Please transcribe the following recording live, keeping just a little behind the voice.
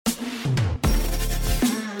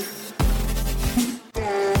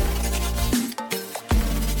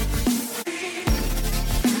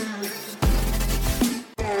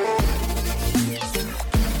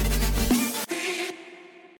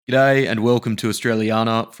G'day and welcome to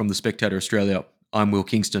Australiana from the Spectator Australia. I'm Will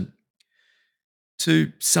Kingston.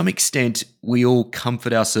 To some extent, we all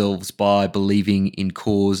comfort ourselves by believing in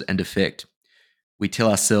cause and effect. We tell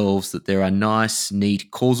ourselves that there are nice,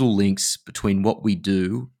 neat causal links between what we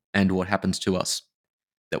do and what happens to us,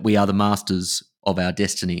 that we are the masters of our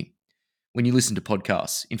destiny. When you listen to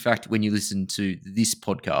podcasts, in fact, when you listen to this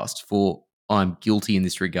podcast, for I'm guilty in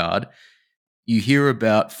this regard, you hear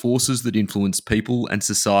about forces that influence people and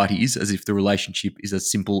societies as if the relationship is as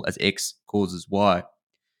simple as X causes Y.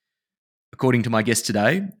 According to my guest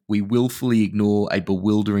today, we willfully ignore a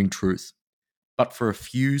bewildering truth. But for a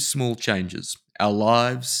few small changes, our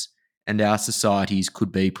lives and our societies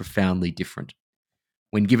could be profoundly different.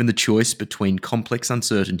 When given the choice between complex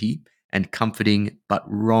uncertainty and comforting but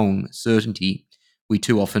wrong certainty, we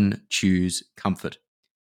too often choose comfort.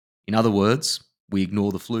 In other words, we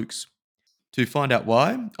ignore the flukes. To find out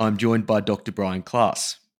why, I'm joined by Dr. Brian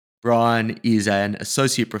Klaas. Brian is an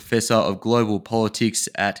Associate Professor of Global Politics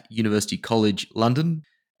at University College London,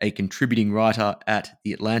 a contributing writer at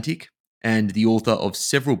The Atlantic, and the author of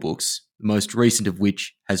several books, the most recent of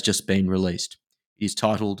which has just been released. It is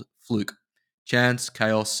titled Fluke: Chance,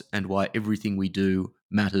 Chaos, and Why Everything We Do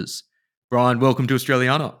Matters. Brian, welcome to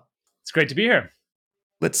Australiana. It's great to be here.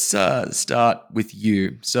 Let's start with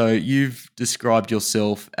you. So, you've described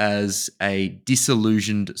yourself as a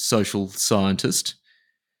disillusioned social scientist.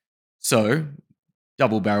 So,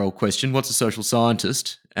 double barrel question: what's a social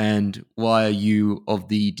scientist, and why are you of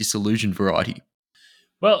the disillusioned variety?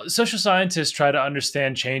 Well, social scientists try to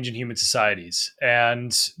understand change in human societies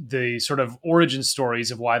and the sort of origin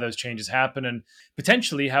stories of why those changes happen and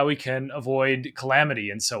potentially how we can avoid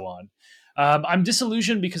calamity and so on. I'm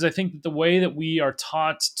disillusioned because I think that the way that we are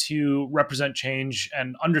taught to represent change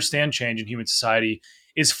and understand change in human society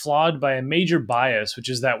is flawed by a major bias, which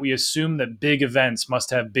is that we assume that big events must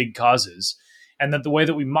have big causes, and that the way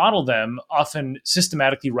that we model them often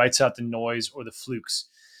systematically writes out the noise or the flukes.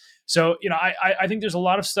 So, I think there's a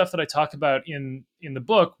lot of stuff that I talk about in the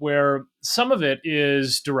book where some of it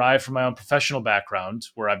is derived from my own professional background,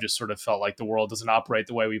 where I've just sort of felt like the world doesn't operate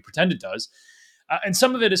the way we pretend it does. And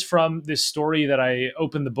some of it is from this story that I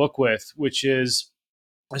opened the book with, which is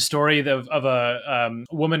a story of a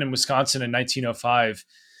woman in Wisconsin in 1905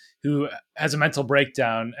 who has a mental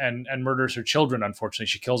breakdown and murders her children. Unfortunately,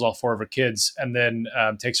 she kills all four of her kids and then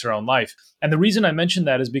takes her own life. And the reason I mention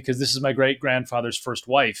that is because this is my great grandfather's first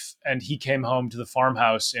wife, and he came home to the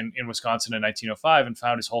farmhouse in Wisconsin in 1905 and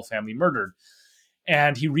found his whole family murdered.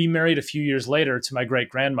 And he remarried a few years later to my great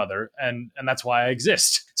grandmother, and that's why I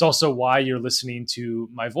exist. It's also why you're listening to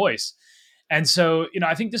my voice. And so,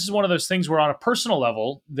 I think this is one of those things where, on a personal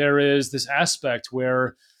level, there is this aspect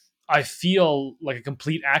where I feel like a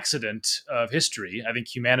complete accident of history. I think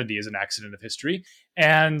humanity is an accident of history.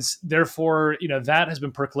 And therefore, that has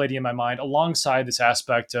been percolating in my mind alongside this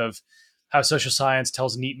aspect of how social science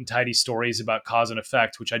tells neat and tidy stories about cause and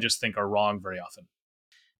effect, which I just think are wrong very often.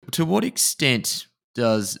 To what extent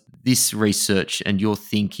does this research and your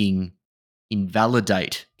thinking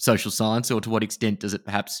invalidate social science, or to what extent does it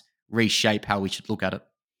perhaps reshape how we should look at it?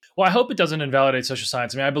 Well, I hope it doesn't invalidate social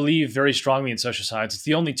science. I mean, I believe very strongly in social science. It's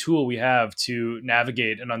the only tool we have to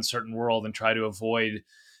navigate an uncertain world and try to avoid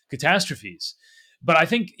catastrophes. But I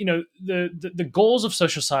think, the goals of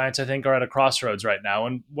social science, I think, are at a crossroads right now.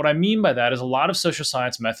 And what I mean by that is a lot of social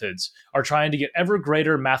science methods are trying to get ever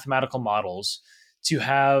greater mathematical models to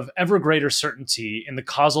have ever greater certainty in the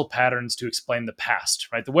causal patterns to explain the past,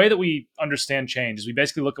 right? The way that we understand change is we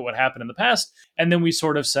basically look at what happened in the past, and then we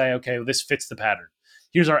sort of say, okay, well, this fits the pattern.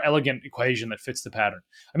 Here's our elegant equation that fits the pattern.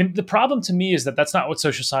 I mean, the problem to me is that that's not what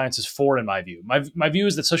social science is for, in my view. My view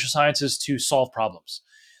is that social science is to solve problems.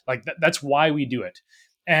 Like that's why we do it.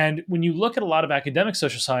 And when you look at a lot of academic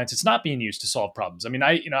social science, it's not being used to solve problems. I mean,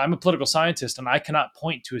 I'm a political scientist, and I cannot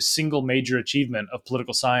point to a single major achievement of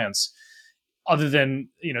political science other than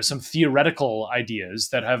some theoretical ideas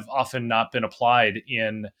that have often not been applied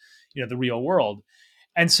in the real world.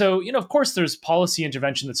 And so, of course, there's policy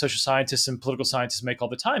intervention that social scientists and political scientists make all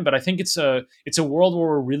the time, but I think it's a world where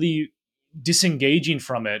we're really disengaging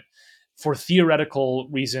from it for theoretical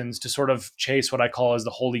reasons to sort of chase what I call as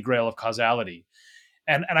the holy grail of causality.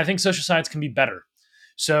 And I think social science can be better.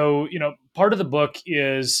 So, part of the book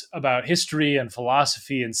is about history and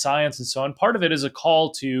philosophy and science and so on. Part of it is a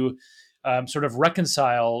call to sort of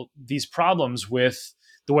reconcile these problems with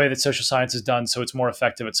the way that social science is done so it's more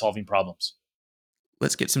effective at solving problems.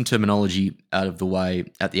 Let's get some terminology out of the way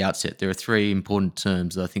at the outset. There are three important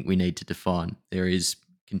terms that I think we need to define. There is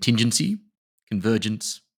contingency,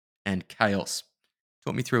 convergence, and chaos.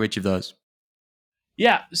 Talk me through each of those.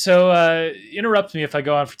 Yeah. So interrupt me if I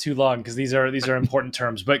go on for too long because these are important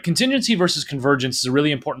terms. But contingency versus convergence is a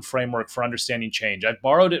really important framework for understanding change. I've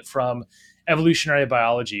borrowed it from evolutionary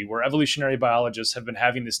biology, where evolutionary biologists have been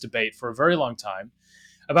having this debate for a very long time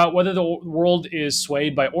about whether the world is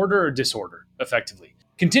swayed by order or disorder, effectively.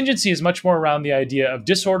 Contingency is much more around the idea of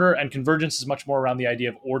disorder, and convergence is much more around the idea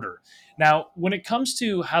of order. Now, when it comes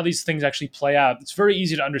to how these things actually play out, it's very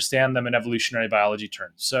easy to understand them in evolutionary biology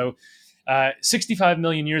terms. So, 65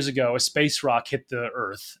 million years ago, a space rock hit the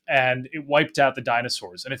Earth and it wiped out the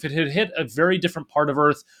dinosaurs. And if it had hit a very different part of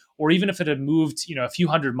Earth, or even if it had moved, a few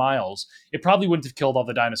hundred miles, it probably wouldn't have killed all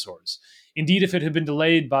the dinosaurs. Indeed, if it had been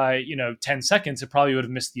delayed by 10 seconds, it probably would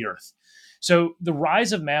have missed the Earth. So the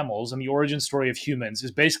rise of mammals and the origin story of humans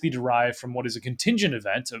is basically derived from what is a contingent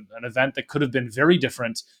event, an event that could have been very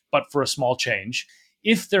different, but for a small change.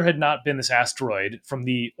 If there had not been this asteroid from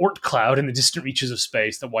the Oort cloud in the distant reaches of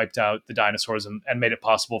space that wiped out the dinosaurs and made it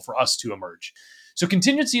possible for us to emerge. So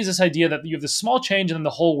contingency is this idea that you have this small change and then the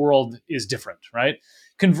whole world is different, right?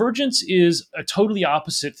 Convergence is a totally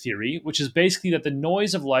opposite theory, which is basically that the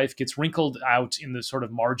noise of life gets wrinkled out in the sort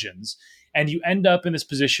of margins, and you end up in this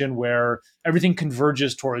position where everything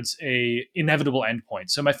converges towards a inevitable endpoint.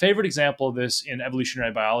 So my favorite example of this in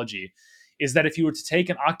evolutionary biology is that if you were to take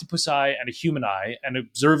an octopus eye and a human eye and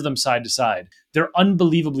observe them side to side, they're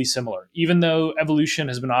unbelievably similar. Even though evolution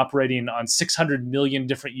has been operating on 600 million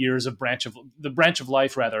different years of the branch of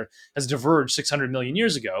life rather has diverged 600 million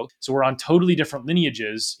years ago. So we're on totally different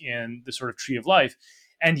lineages in the sort of tree of life.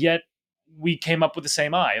 And yet we came up with the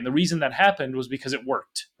same eye. And the reason that happened was because it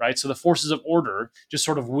worked, right? So the forces of order just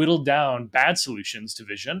sort of whittled down bad solutions to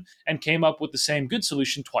vision and came up with the same good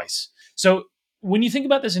solution twice. So when you think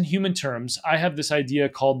about this in human terms, I have this idea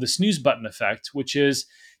called the snooze button effect, which is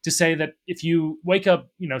to say that if you wake up,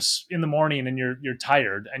 in the morning and you're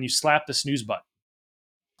tired and you slap the snooze button,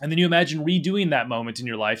 and then you imagine redoing that moment in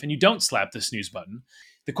your life and you don't slap the snooze button,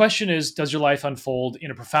 the question is, does your life unfold in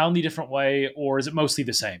a profoundly different way, or is it mostly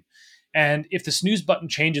the same? And if the snooze button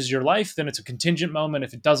changes your life, then it's a contingent moment.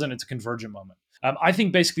 If it doesn't, it's a convergent moment. I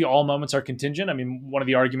think basically all moments are contingent. I mean, one of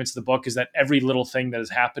the arguments of the book is that every little thing that is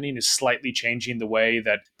happening is slightly changing the way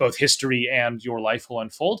that both history and your life will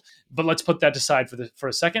unfold. But let's put that aside for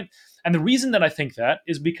a second. And the reason that I think that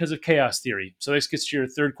is because of chaos theory. So this gets to your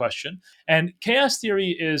third question. And chaos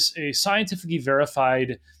theory is a scientifically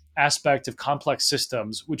verified aspect of complex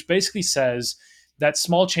systems, which basically says that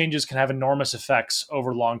small changes can have enormous effects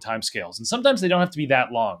over long time scales. And sometimes they don't have to be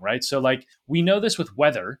that long, right? So, like, we know this with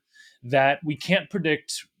weather, that we can't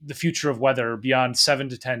predict the future of weather beyond 7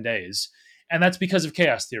 to 10 days. And that's because of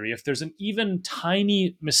chaos theory. If there's an even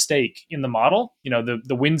tiny mistake in the model,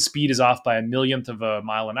 the wind speed is off by a millionth of a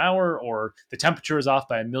mile an hour, or the temperature is off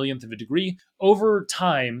by a millionth of a degree, over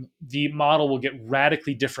time, the model will get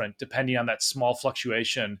radically different depending on that small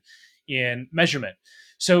fluctuation in measurement.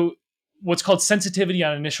 So what's called sensitivity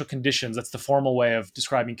on initial conditions, that's the formal way of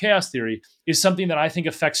describing chaos theory, is something that I think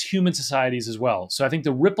affects human societies as well. So I think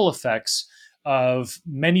the ripple effects of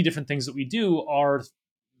many different things that we do are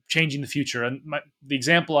changing the future. And the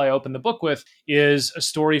example I open the book with is a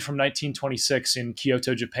story from 1926 in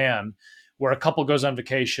Kyoto, Japan, where a couple goes on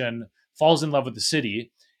vacation, falls in love with the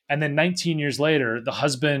city, and then 19 years later, the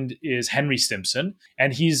husband is Henry Stimson,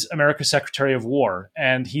 and he's America's Secretary of War.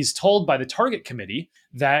 And he's told by the Target Committee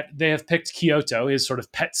that they have picked Kyoto, his sort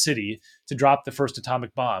of pet city, to drop the first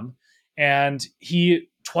atomic bomb. And he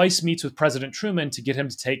twice meets with President Truman to get him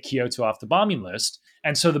to take Kyoto off the bombing list.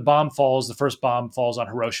 And so the first bomb falls on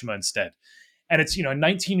Hiroshima instead. And it's, a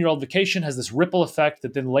 19-year-old vacation has this ripple effect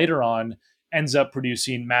that then later on ends up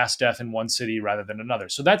producing mass death in one city rather than another.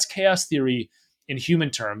 So that's chaos theory in human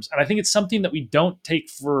terms. And I think it's something that we don't take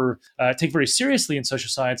very seriously in social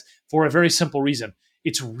science for a very simple reason.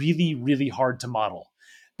 It's really, really hard to model.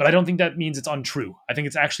 But I don't think that means it's untrue. I think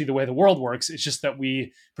it's actually the way the world works. It's just that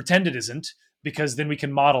we pretend it isn't, because then we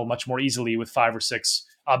can model much more easily with 5 or 6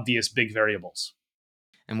 obvious big variables.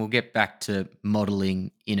 And we'll get back to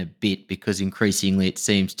modeling in a bit, because increasingly it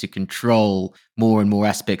seems to control more and more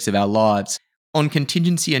aspects of our lives. On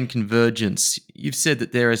contingency and convergence, you've said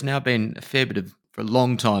that there has now been a fair bit of, for a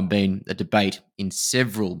long time, been a debate in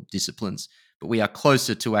several disciplines, but we are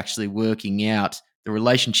closer to actually working out the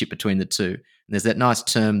relationship between the two. And there's that nice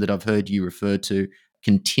term that I've heard you refer to,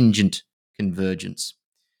 contingent convergence.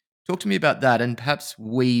 Talk to me about that, and perhaps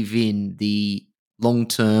weave in the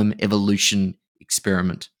long-term evolution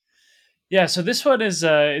experiment. Yeah, so this one is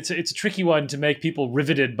it's a tricky one to make people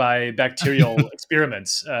riveted by bacterial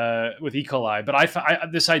experiments with E. coli.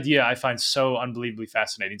 But this idea I find so unbelievably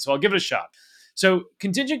fascinating. So I'll give it a shot. So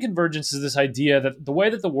contingent convergence is this idea that the way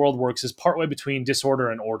that the world works is partway between disorder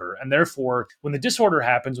and order. And therefore, when the disorder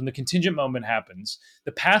happens, when the contingent moment happens,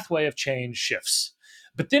 the pathway of change shifts.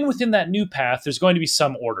 But then within that new path, there's going to be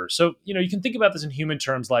some order. So, you can think about this in human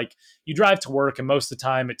terms like you drive to work and most of the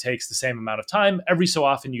time it takes the same amount of time. Every so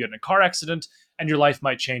often you get in a car accident and your life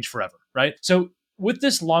might change forever, right? So with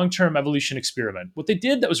this long-term evolution experiment, what they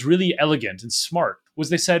did that was really elegant and smart was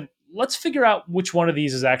they said, let's figure out which one of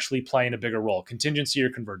these is actually playing a bigger role, contingency or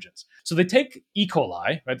convergence. So they take E.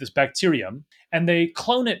 coli, right, this bacterium, and they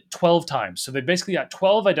clone it 12 times. So they basically got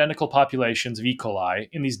 12 identical populations of E. coli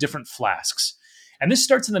in these different flasks. And this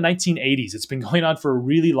starts in the 1980s. It's been going on for a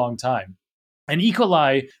really long time. And E.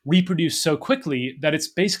 coli reproduce so quickly that it's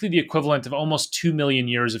basically the equivalent of almost 2 million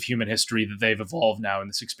years of human history that they've evolved now in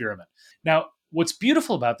this experiment. Now, what's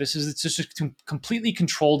beautiful about this is it's just a completely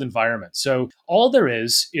controlled environment. So all there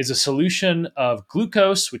is a solution of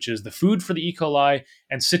glucose, which is the food for the E. coli,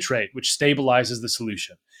 and citrate, which stabilizes the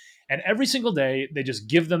solution. And every single day, they just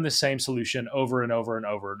give them the same solution over and over and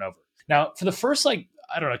over and over. Now, for the first,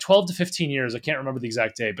 12 to 15 years, I can't remember the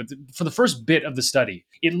exact date, but for the first bit of the study,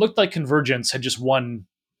 it looked like convergence had just won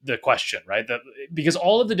the question, right? Because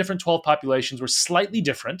all of the different 12 populations were slightly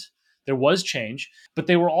different. There was change, but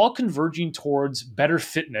they were all converging towards better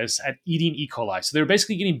fitness at eating E. coli. So they were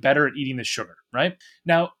basically getting better at eating the sugar, right?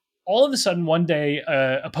 Now, all of a sudden, one day,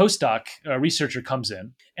 a postdoc researcher comes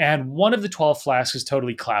in, and one of the 12 flasks is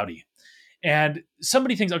totally cloudy. And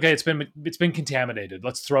somebody thinks, okay, it's been contaminated.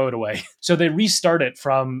 Let's throw it away. So they restart it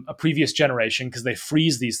from a previous generation because they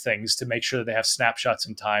freeze these things to make sure that they have snapshots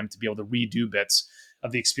in time to be able to redo bits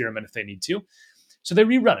of the experiment if they need to. So they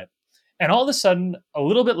rerun it. And all of a sudden, a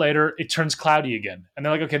little bit later, it turns cloudy again. And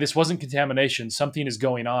they're like, okay, this wasn't contamination. Something is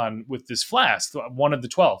going on with this flask, one of the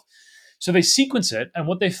 12. So they sequence it. And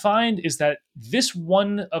what they find is that this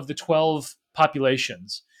one of the 12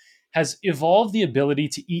 populations has evolved the ability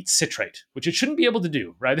to eat citrate, which it shouldn't be able to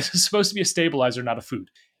do, right? This is supposed to be a stabilizer, not a food.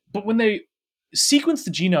 But when they sequenced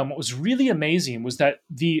the genome, what was really amazing was that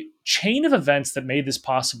the chain of events that made this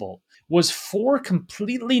possible was 4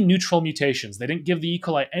 completely neutral mutations. They didn't give the E.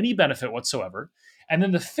 coli any benefit whatsoever. And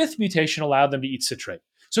then the 5th mutation allowed them to eat citrate.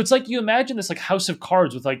 So it's like you imagine this like house of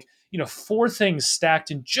cards with 4 things stacked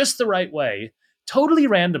in just the right way, totally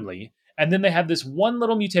randomly. And then they have this one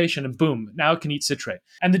little mutation and boom, now it can eat citrate.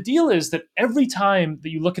 And the deal is that every time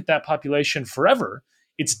that you look at that population forever,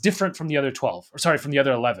 it's different from the other 12, from the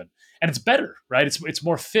other 11. And it's better, right? It's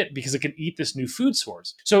more fit because it can eat this new food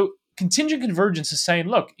source. So contingent convergence is saying,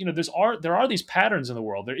 look, there are these patterns in the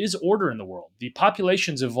world. There is order in the world. The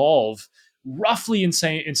populations evolve roughly in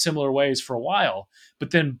similar ways for a while, but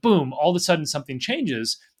then boom, all of a sudden something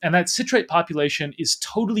changes, and that citrate population is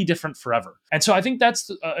totally different forever. And so I think that's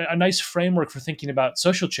a nice framework for thinking about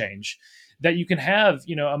social change, that you can have,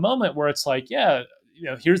 a moment where it's like, yeah,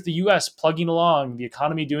 here's the US plugging along, the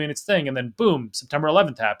economy doing its thing, and then boom, September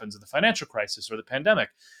 11th happens, or the financial crisis or the pandemic.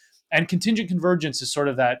 And contingent convergence is sort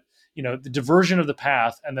of that, the diversion of the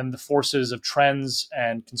path and then the forces of trends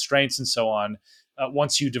and constraints and so on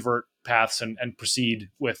once you divert paths and proceed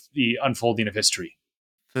with the unfolding of history.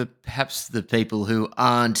 For perhaps the people who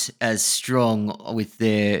aren't as strong with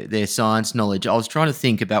their science knowledge, I was trying to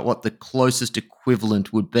think about what the closest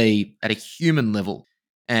equivalent would be at a human level.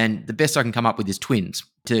 And the best I can come up with is twins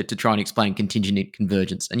to try and explain contingent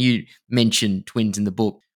convergence. And you mentioned twins in the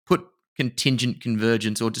book. Put contingent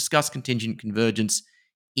convergence or discuss contingent convergence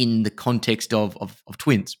in the context of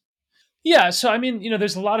twins. Yeah, so I mean,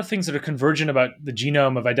 there's a lot of things that are convergent about the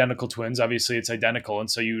genome of identical twins. Obviously, it's identical, and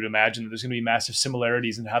so you would imagine that there's going to be massive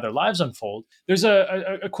similarities in how their lives unfold. There's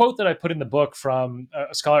a quote that I put in the book from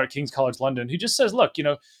a scholar at King's College London who just says, look,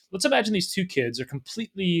 let's imagine these 2 kids are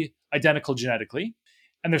completely identical genetically,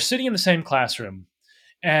 and they're sitting in the same classroom,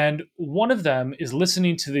 and one of them is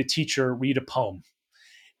listening to the teacher read a poem.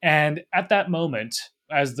 And at that moment,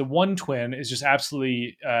 as the one twin is just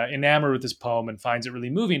absolutely enamored with this poem and finds it really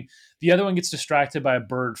moving, the other one gets distracted by a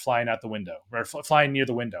bird flying out the window, or flying near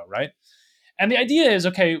the window, right? And the idea is,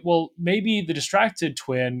 okay, well, maybe the distracted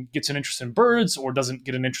twin gets an interest in birds or doesn't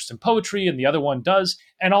get an interest in poetry, and the other one does,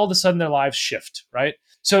 and all of a sudden their lives shift, right?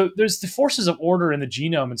 So there's the forces of order in the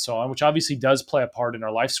genome and so on, which obviously does play a part in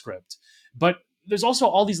our life script. But there's also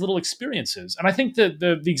all these little experiences. And I think that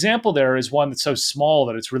the example there is one that's so small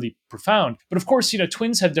that it's really profound. But of course,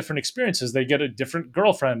 twins have different experiences. They get a different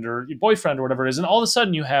girlfriend or boyfriend or whatever it is. And all of a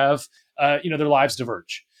sudden you have, their lives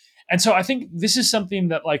diverge. And so I think this is something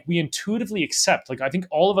that we intuitively accept. I think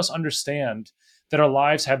all of us understand that our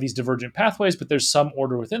lives have these divergent pathways, but there's some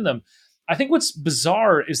order within them. I think what's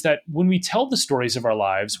bizarre is that when we tell the stories of our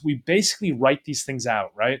lives, we basically write these things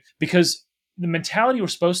out, right? Because the mentality we're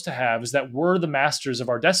supposed to have is that we're the masters of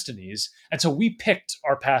our destinies. And so we picked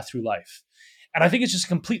our path through life. And I think it's just a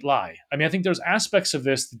complete lie. I mean, I think there's aspects of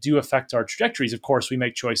this that do affect our trajectories. Of course, we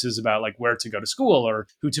make choices about like where to go to school or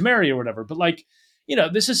who to marry or whatever. But like,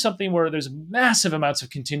 this is something where there's massive amounts of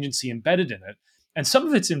contingency embedded in it. And some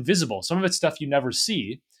of it's invisible, some of it's stuff you never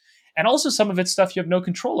see. And also some of it's stuff you have no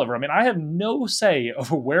control over. I mean, I have no say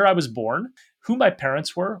over where I was born, who my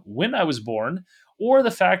parents were, when I was born, or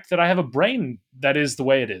the fact that I have a brain that is the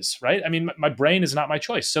way it is, right? I mean, my brain is not my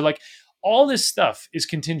choice. So like all this stuff is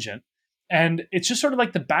contingent and it's just sort of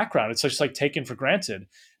like the background. It's just like taken for granted.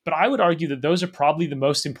 But I would argue that those are probably the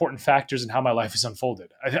most important factors in how my life is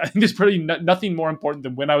unfolded. I think there's pretty nothing more important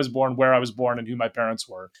than when I was born, where I was born, and who my parents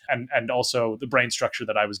were, and also the brain structure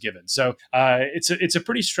that I was given. So it's a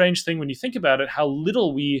pretty strange thing when you think about it, how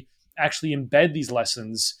little we actually embed these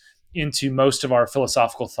lessons into most of our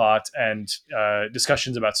philosophical thought and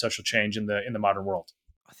discussions about social change in the modern world.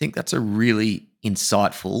 I think that's a really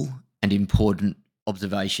insightful and important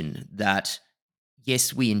observation that,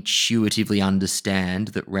 yes, we intuitively understand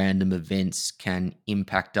that random events can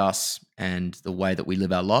impact us and the way that we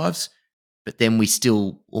live our lives, but then we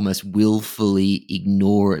still almost willfully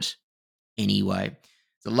ignore it anyway.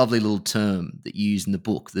 It's a lovely little term that you use in the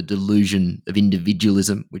book, the delusion of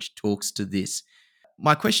individualism, which talks to this.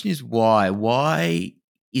 My question is why? Why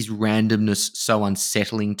is randomness so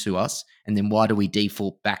unsettling to us? And then why do we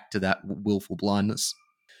default back to that willful blindness?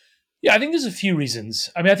 Yeah, I think there's a few reasons.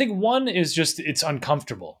 I mean, I think one is just it's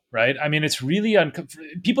uncomfortable, right? I mean, it's really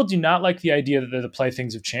people do not like the idea that they're the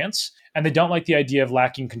playthings of chance, and they don't like the idea of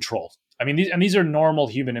lacking control. I mean, these are normal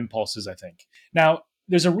human impulses, I think. Now,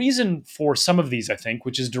 there's a reason for some of these, I think,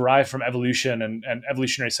 which is derived from evolution and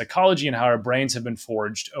evolutionary psychology and how our brains have been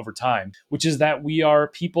forged over time, which is that we are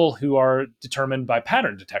people who are determined by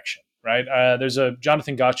pattern detection. Right. There's a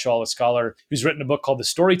Jonathan Gottschall, a scholar who's written a book called The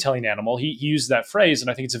Storytelling Animal. He used that phrase, and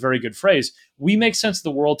I think it's a very good phrase. We make sense of the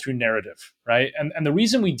world through narrative. Right. And the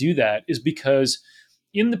reason we do that is because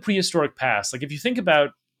in the prehistoric past, like if you think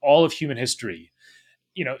about all of human history,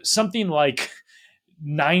 something like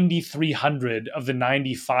 9,300 of the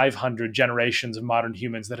 9,500 generations of modern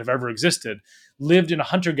humans that have ever existed lived in a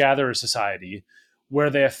hunter-gatherer society where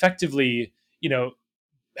they effectively,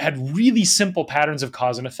 had really simple patterns of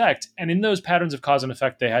cause and effect. And in those patterns of cause and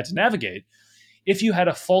effect they had to navigate, if you had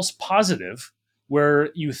a false positive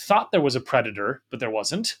where you thought there was a predator, but there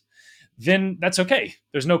wasn't, then that's okay.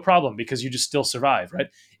 There's no problem because you just still survive, right?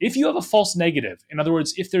 If you have a false negative, in other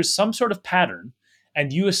words, if there's some sort of pattern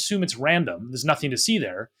and you assume it's random, there's nothing to see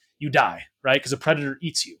there, you die, right? Because a predator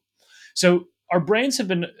eats you. So our brains have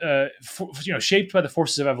been shaped by the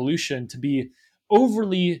forces of evolution to be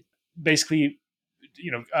overly basically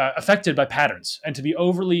affected by patterns and to be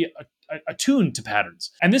overly attuned to patterns.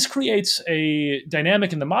 And this creates a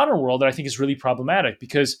dynamic in the modern world that I think is really problematic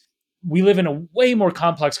because we live in a way more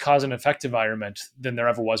complex cause and effect environment than there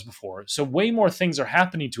ever was before. So way more things are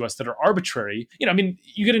happening to us that are arbitrary.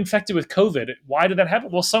 You get infected with COVID. Why did that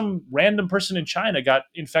happen? Well, some random person in China got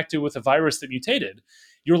infected with a virus that mutated.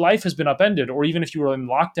 Your life has been upended, or even if you were in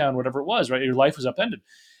lockdown, whatever it was, right? Your life was upended.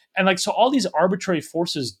 And so all these arbitrary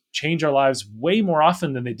forces change our lives way more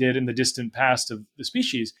often than they did in the distant past of the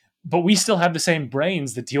species. But we still have the same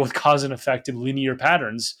brains that deal with cause and effect in linear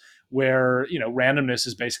patterns where, randomness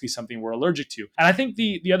is basically something we're allergic to. And I think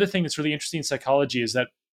the other thing that's really interesting in psychology is that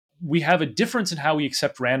we have a difference in how we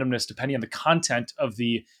accept randomness depending on the content of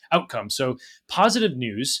the outcome. So positive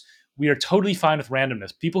news, we are totally fine with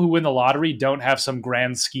randomness. People who win the lottery don't have some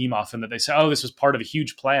grand scheme often that they say, oh, this was part of a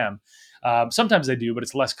huge plan. Sometimes they do, but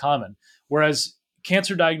it's less common. Whereas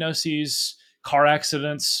cancer diagnoses, car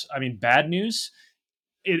accidents, bad news,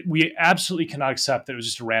 we absolutely cannot accept that it was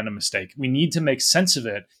just a random mistake. We need to make sense of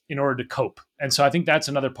it in order to cope. And so I think that's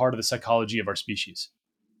another part of the psychology of our species.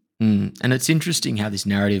 And it's interesting how this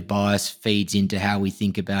narrative bias feeds into how we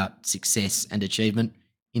think about success and achievement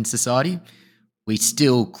in society. We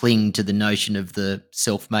still cling to the notion of the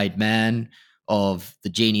self-made man, of the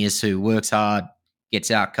genius who works hard,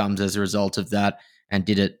 gets outcomes as a result of that, and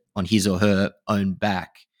did it on his or her own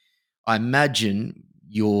back. I imagine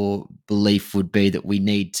your belief would be that we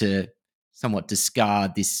need to somewhat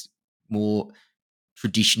discard this more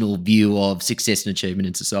traditional view of success and achievement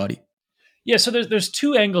in society. Yeah, so there's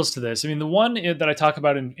two angles to this. The one that I talk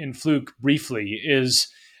about in Fluke briefly is,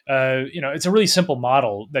 it's a really simple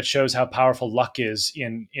model that shows how powerful luck is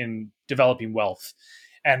in developing wealth.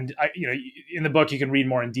 And in the book you can read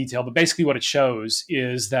more in detail, but basically what it shows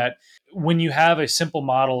is that when you have a simple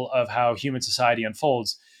model of how human society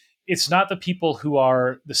unfolds, it's not the people who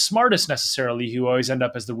are the smartest necessarily who always end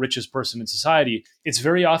up as the richest person in society. It's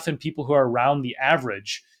very often people who are around the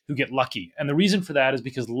average who get lucky. And the reason for that is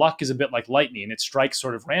because luck is a bit like lightning, it strikes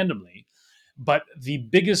sort of randomly. But the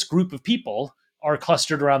biggest group of people are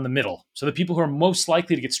clustered around the middle. So the people who are most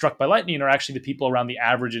likely to get struck by lightning are actually the people around the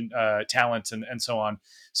average talent and so on,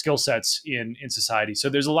 skill sets in society. So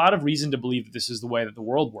there's a lot of reason to believe that this is the way that the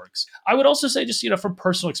world works. I would also say, just from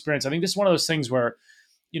personal experience, I think this is one of those things where,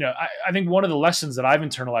 I think one of the lessons that I've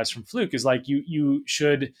internalized from Fluke is like you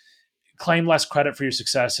should claim less credit for your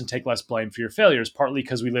success and take less blame for your failures, partly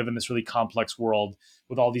because we live in this really complex world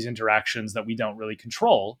with all these interactions that we don't really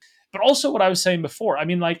control. But also what I was saying before, I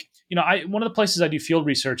mean, one of the places I do field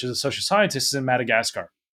research as a social scientist is in Madagascar,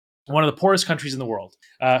 one of the poorest countries in the world.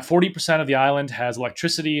 40% of the island has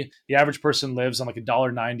electricity. The average person lives on like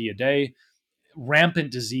 $1.90 a day.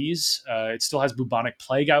 Rampant disease. It still has bubonic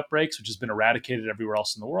plague outbreaks, which has been eradicated everywhere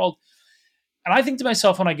else in the world. And I think to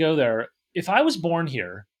myself when I go there, if I was born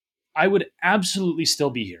here, I would absolutely still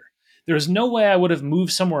be here. There's no way I would have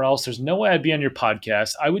moved somewhere else. There's no way I'd be on your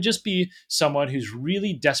podcast. I would just be someone who's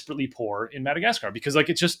really desperately poor in Madagascar because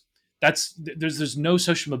it's just there's no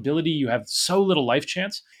social mobility. You have so little life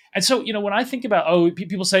chance. And so, when I think about,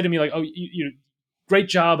 people say to me like, you great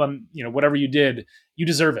job on, whatever you did, you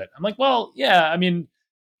deserve it. I'm like, well, yeah, I mean,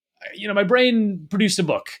 my brain produced a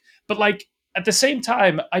book, but like at the same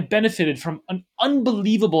time, I benefited from an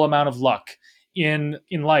unbelievable amount of luck in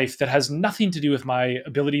life that has nothing to do with my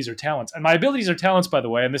abilities or talents. And my abilities or talents, by the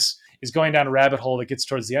way, and this is going down a rabbit hole that gets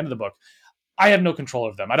towards the end of the book, I have no control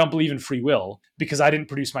of them. I don't believe in free will because I didn't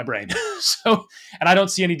produce my brain. And I don't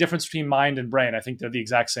see any difference between mind and brain. I think they're the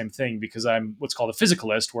exact same thing because I'm what's called a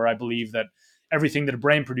physicalist, where I believe that everything that a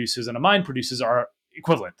brain produces and a mind produces are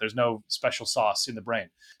equivalent. There's no special sauce in the brain.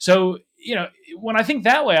 So, when I think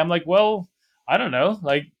that way, I'm like, well, I don't know.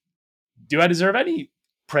 Like, do I deserve any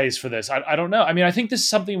praise for this? I don't know. I mean, I think this is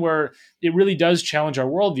something where it really does challenge our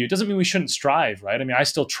worldview. It doesn't mean we shouldn't strive, right? I mean, I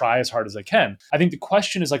still try as hard as I can. I think the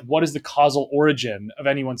question is like, what is the causal origin of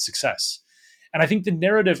anyone's success? And I think the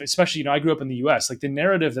narrative, especially, I grew up in the US, like the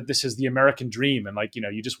narrative that this is the American dream and like,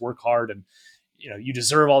 you just work hard and, you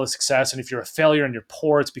deserve all the success. And if you're a failure and you're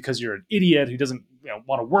poor, it's because you're an idiot who doesn't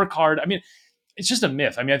want to work hard. I mean, it's just a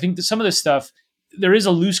myth. I mean, I think that some of this stuff, there is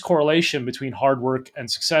a loose correlation between hard work and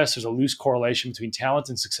success. There's a loose correlation between talent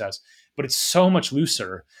and success, but it's so much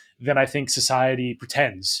looser than I think society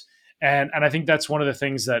pretends. And I think that's one of the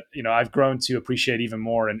things that, I've grown to appreciate even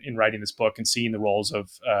more in writing this book and seeing the roles of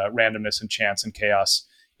randomness and chance and chaos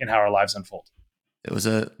in how our lives unfold. There was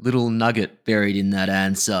a little nugget buried in that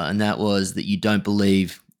answer, and that was that you don't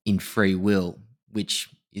believe in free will, which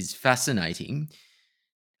is fascinating.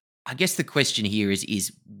 I guess the question here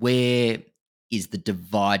is where is the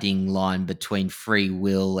dividing line between free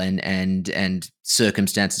will and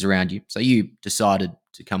circumstances around you? So you decided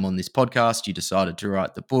to come on this podcast, you decided to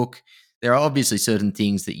write the book. There are obviously certain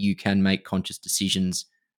things that you can make conscious decisions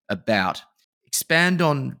about. Expand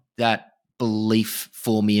on that belief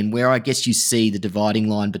for me and where I guess you see the dividing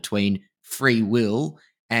line between free will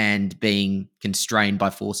and being constrained by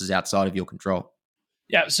forces outside of your control.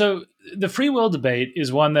 Yeah, so the free will debate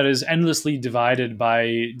is one that is endlessly divided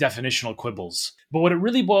by definitional quibbles. But what it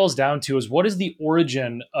really boils down to is what is the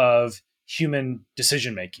origin of human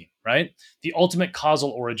decision making, right? The ultimate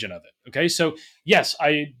causal origin of it. Okay, so yes,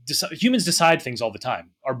 humans decide things all the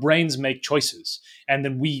time. Our brains make choices, and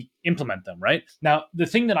then we implement them. Right now, the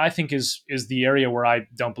thing that I think is the area where I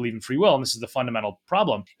don't believe in free will, and this is the fundamental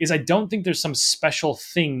problem, is I don't think there's some special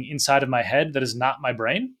thing inside of my head that is not my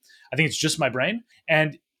brain. I think it's just my brain,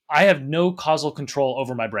 and I have no causal control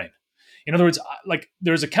over my brain. In other words, like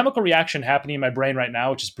there's a chemical reaction happening in my brain right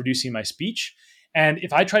now, which is producing my speech. And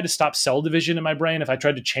if I tried to stop cell division in my brain, if I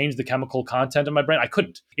tried to change the chemical content of my brain, I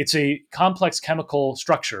couldn't. It's a complex chemical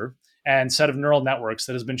structure and set of neural networks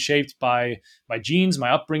that has been shaped by my genes,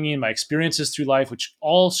 my upbringing, my experiences through life, which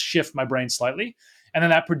all shift my brain slightly. And then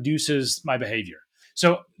that produces my behavior.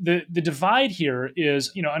 So the divide here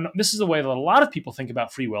is, and this is the way that a lot of people think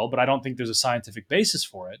about free will, but I don't think there's a scientific basis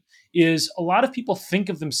for it, is a lot of people think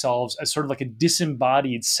of themselves as sort of like a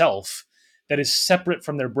disembodied self that is separate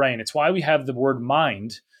from their brain. It's why we have the word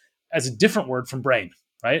mind as a different word from brain,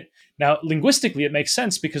 right? Now, linguistically, it makes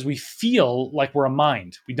sense because we feel like we're a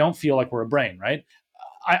mind. We don't feel like we're a brain, right?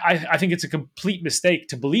 I think it's a complete mistake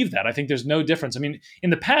to believe that. I think there's no difference. I mean,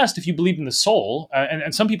 in the past, if you believed in the soul,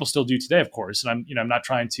 and some people still do today, of course, and I'm not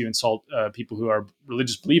trying to insult people who are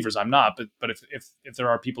religious believers. I'm not, but if there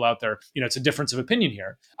are people out there, it's a difference of opinion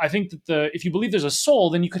here. I think that if you believe there's a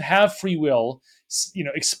soul, then you could have free will,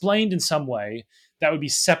 explained in some way that would be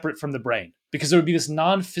separate from the brain, because there would be this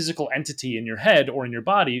non-physical entity in your head or in your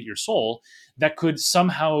body, your soul, that could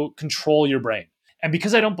somehow control your brain. And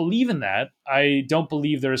because I don't believe in that, I don't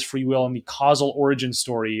believe there is free will in the causal origin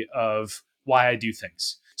story of why I do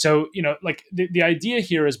things. So, like the idea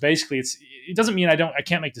here is basically it doesn't mean I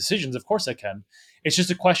can't make decisions. Of course I can. It's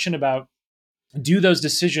just a question about, do those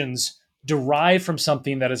decisions derive from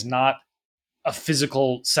something that is not a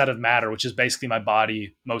physical set of matter, which is basically my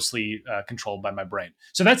body, mostly controlled by my brain.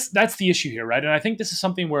 So that's the issue here, right? And I think this is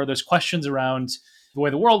something where there's questions around the way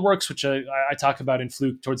the world works, which I talk about in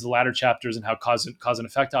Fluke towards the latter chapters, and how cause and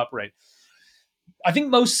effect operate. I think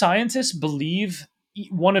most scientists believe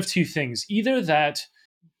one of two things: either that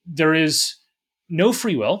there is no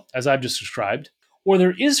free will, as I've just described, or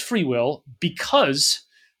there is free will because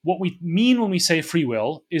what we mean when we say free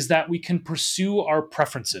will is that we can pursue our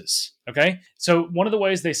preferences. Okay. So one of the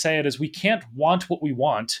ways they say it is we can't want what we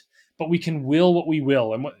want, but we can will what we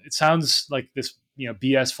will. And it sounds like this,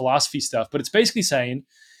 BS philosophy stuff, but it's basically saying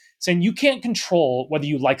you can't control whether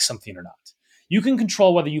you like something or not. You can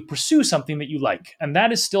control whether you pursue something that you like. And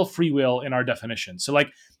that is still free will in our definition. So like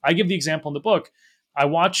I give the example in the book, I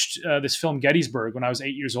watched this film Gettysburg when I was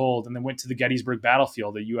 8 years old, and then went to the Gettysburg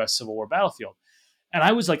battlefield, the US Civil War battlefield. And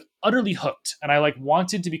I was like utterly hooked. And I like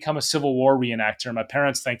wanted to become a Civil War reenactor. My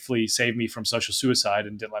parents thankfully saved me from social suicide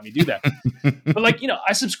and didn't let me do that. But like,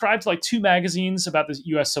 I subscribed to like 2 magazines about the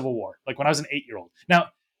US Civil War, like when I was an 8-year-old. Now,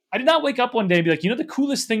 I did not wake up one day and be like, the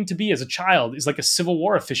coolest thing to be as a child is like a Civil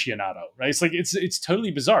War aficionado, right? It's like, it's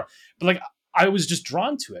totally bizarre. But like, I was just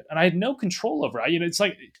drawn to it and I had no control over it. It's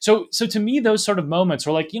like, so to me, those sort of moments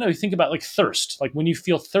are like, you think about like thirst, like when you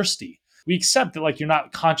feel thirsty, we accept that like you're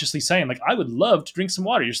not consciously saying like, I would love to drink some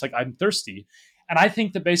water. You're just like, I'm thirsty. And I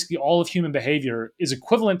think that basically all of human behavior is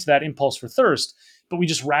equivalent to that impulse for thirst, but we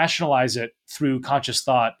just rationalize it through conscious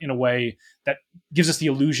thought in a way that gives us the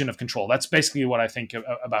illusion of control. That's basically what I think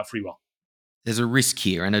about free will. There's a risk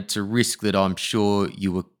here, and it's a risk that I'm sure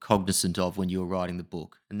you were cognizant of when you were writing the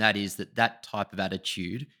book, and that is that type of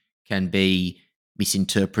attitude can be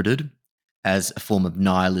misinterpreted as a form of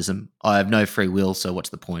nihilism. I have no free will, so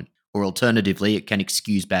what's the point? Or alternatively, it can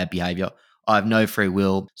excuse bad behavior. I have no free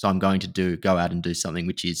will, so I'm going to go out and do something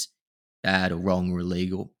which is bad or wrong or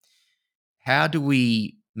illegal. How do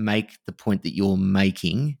we make the point that you're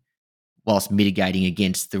making whilst mitigating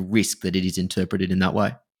against the risk that it is interpreted in that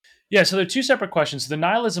way? Yeah, so there are 2 separate questions. The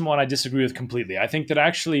nihilism one I disagree with completely. I think that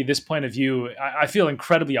actually this point of view, I feel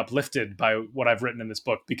incredibly uplifted by what I've written in this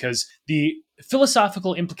book, because the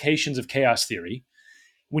philosophical implications of chaos theory,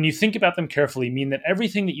 when you think about them carefully, mean that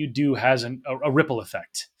everything that you do has a ripple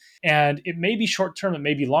effect. And it may be short term, it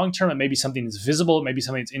may be long term, it may be something that's visible, it may be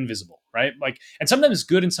something that's invisible, right? Like, and sometimes it's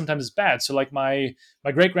good and sometimes it's bad. So like my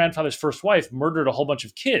great grandfather's first wife murdered a whole bunch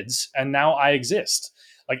of kids, and now I exist.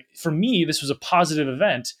 Like for me, this was a positive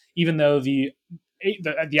event, even though the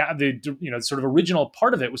sort of original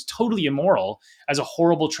part of it was totally immoral as a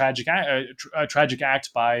horrible tragic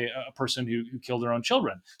act by a person who killed their own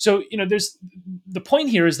children. So there's the point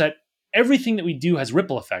here is that everything that we do has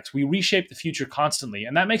ripple effects. We reshape the future constantly.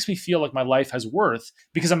 And that makes me feel like my life has worth,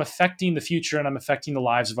 because I'm affecting the future and I'm affecting the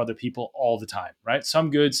lives of other people all the time, right? Some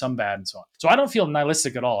good, some bad, and so on. So I don't feel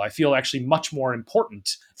nihilistic at all. I feel actually much more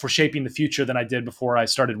important for shaping the future than I did before I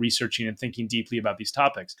started researching and thinking deeply about these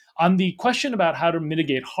topics. On the question about how to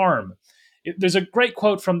mitigate harm, there's a great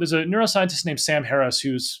quote there's a neuroscientist named Sam Harris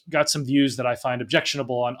who's got some views that I find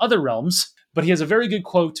objectionable on other realms, but he has a very good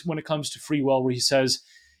quote when it comes to free will, where he says,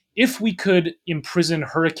 if we could imprison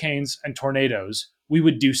hurricanes and tornadoes, we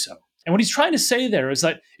would do so. And what he's trying to say there is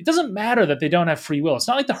that it doesn't matter that they don't have free will. It's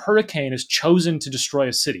not like the hurricane has chosen to destroy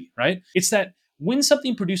a city, right? It's that when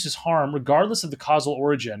something produces harm, regardless of the causal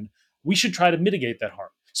origin, we should try to mitigate that harm.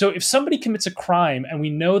 So if somebody commits a crime and we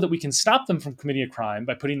know that we can stop them from committing a crime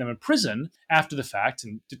by putting them in prison after the fact,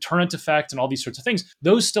 and deterrent effect and all these sorts of things,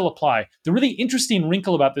 those still apply. The really interesting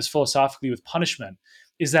wrinkle about this philosophically with punishment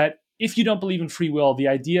is that if you don't believe in free will, the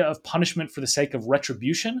idea of punishment for the sake of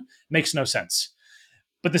retribution makes no sense.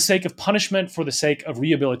 But the sake of punishment for the sake of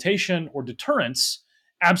rehabilitation or deterrence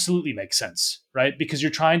absolutely makes sense, right? Because you're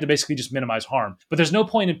trying to basically just minimize harm. But there's no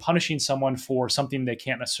point in punishing someone for something they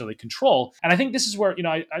can't necessarily control. And I think this is where,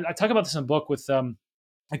 I talk about this in a book with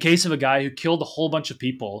a case of a guy who killed a whole bunch of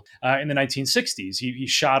people in the 1960s. He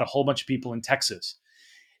shot a whole bunch of people in Texas.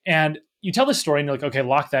 And you tell this story and you're like, okay,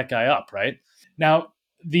 lock that guy up, right? Now,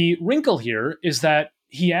 the wrinkle here is that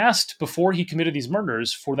he asked, before he committed these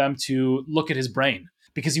murders, for them to look at his brain,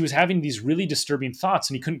 because he was having these really disturbing thoughts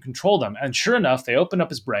and he couldn't control them. And sure enough, they opened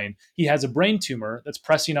up his brain. He has a brain tumor that's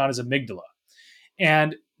pressing on his amygdala.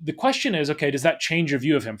 And the question is, okay, does that change your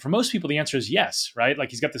view of him? For most people, the answer is yes, right? Like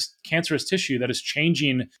he's got this cancerous tissue that is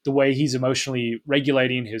changing the way he's emotionally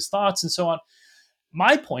regulating his thoughts and so on.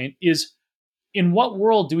 My point is, in what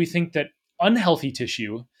world do we think that unhealthy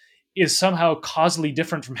tissue is somehow causally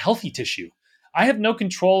different from healthy tissue? I have no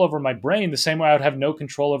control over my brain the same way I would have no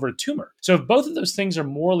control over a tumor. So if both of those things are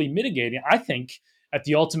morally mitigating, I think at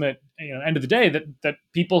the ultimate end of the day that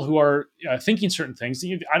people who are thinking certain things,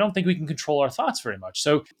 I don't think we can control our thoughts very much.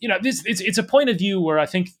 So it's a point of view where I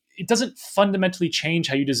think it doesn't fundamentally change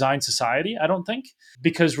how you design society. I don't think,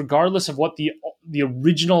 because regardless of what the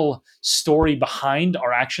original story behind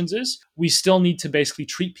our actions is, we still need to basically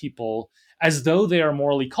treat people as though they are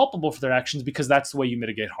morally culpable for their actions, because that's the way you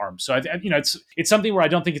mitigate harm. So it's something where I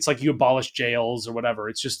don't think it's like you abolish jails or whatever.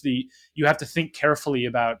 It's just you have to think carefully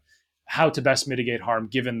about how to best mitigate harm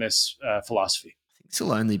given this philosophy. This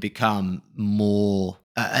will only become more,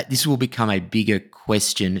 this will become a bigger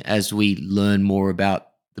question as we learn more about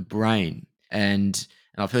the brain. And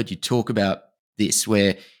I've heard you talk about this,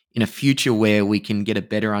 where in a future where we can get a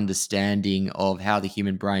better understanding of how the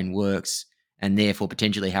human brain works and therefore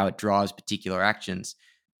potentially how it drives particular actions,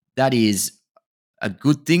 that is a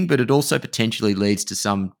good thing, but it also potentially leads to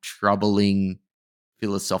some troubling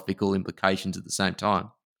philosophical implications at the same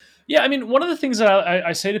time. Yeah, I mean, one of the things that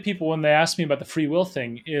I say to people when they ask me about the free will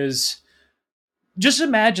thing is, just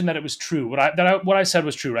imagine that it was true. What I said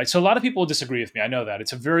was true, right? So a lot of people will disagree with me. I know that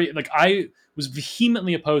it's a very like I was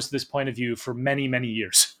vehemently opposed to this point of view for many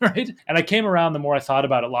years, right? And I came around the more I thought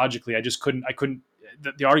about it logically. I couldn't.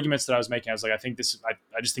 The arguments that I was making, I was like,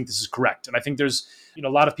 I just think this is correct. And I think there's a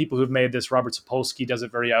lot of people who've made this. Robert Sapolsky does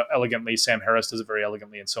it very elegantly. Sam Harris does it very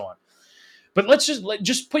elegantly, and so on. But let's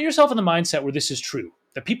just put yourself in the mindset where this is true,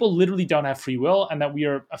 that people literally don't have free will, and that we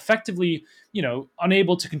are effectively,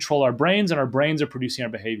 unable to control our brains, and our brains are producing our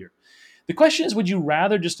behavior. The question is, would you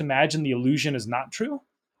rather just imagine the illusion is not true?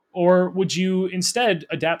 Or would you instead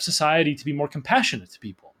adapt society to be more compassionate to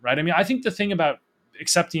people, right? I mean, I think the thing about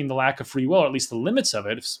accepting the lack of free will, or at least the limits of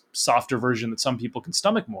it, a softer version that some people can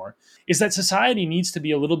stomach more, is that society needs to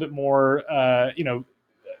be a little bit more,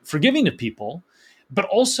 forgiving of people, but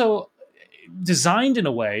also designed in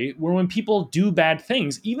a way where when people do bad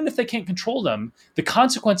things, even if they can't control them, the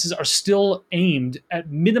consequences are still aimed at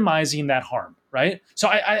minimizing that harm, right? So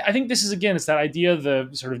I think this is, again, it's that idea of the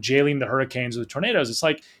sort of jailing the hurricanes or the tornadoes. It's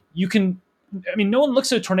like no one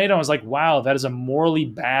looks at a tornado and is like, wow, that is a morally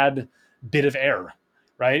bad bit of air,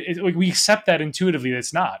 right? We accept that intuitively that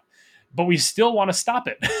it's not, but we still want to stop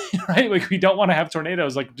it, right? Like we don't want to have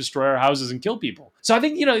tornadoes like destroy our houses and kill people. So I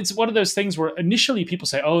think, it's one of those things where initially people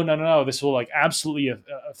say, oh, no, this will like absolutely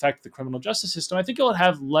affect the criminal justice system. I think it will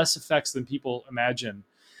have less effects than people imagine.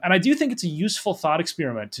 And I do think it's a useful thought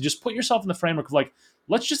experiment to just put yourself in the framework of like,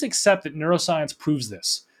 let's just accept that neuroscience proves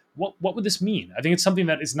this. What would this mean? I think it's something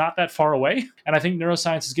that is not that far away. And I think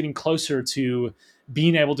neuroscience is getting closer to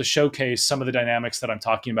being able to showcase some of the dynamics that I'm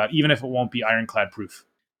talking about, even if it won't be ironclad proof.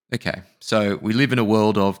 Okay, so we live in a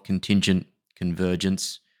world of contingent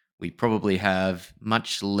convergence. We probably have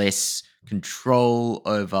much less control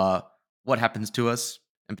over what happens to us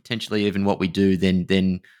and potentially even what we do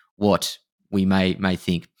than what we may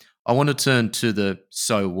think. I want to turn to the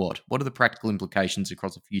so what. What are the practical implications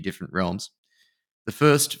across a few different realms? The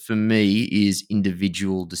first for me is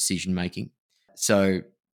individual decision making. So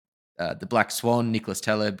the Black Swan, Nicholas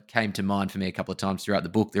Taleb, came to mind for me a couple of times throughout the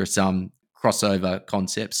book. There are some crossover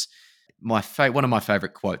concepts. One of my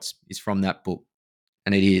favorite quotes is from that book,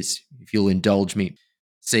 and it is, if you'll indulge me,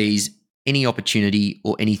 "Seize any opportunity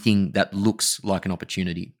or anything that looks like an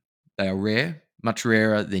opportunity. They are rare, much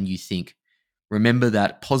rarer than you think. Remember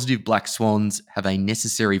that positive black swans have a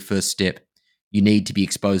necessary first step. You need to be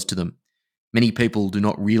exposed to them. Many people do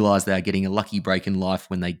not realize they are getting a lucky break in life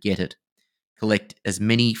when they get it. Collect as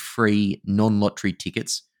many free non-lottery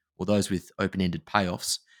tickets, or those with open-ended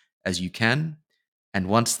payoffs, as you can, and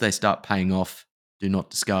once they start paying off, do not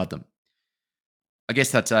discard them." I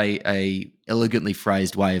guess that's a elegantly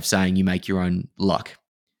phrased way of saying you make your own luck.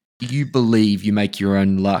 Do you believe you make your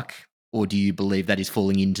own luck, or do you believe that is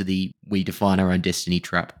falling into the we define our own destiny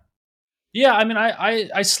trap? Yeah, I mean,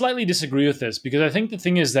 I slightly disagree with this, because I think the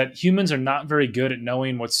thing is that humans are not very good at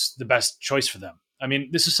knowing what's the best choice for them. I mean,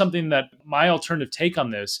 this is something that my alternative take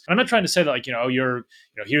on this. I'm not trying to say that like,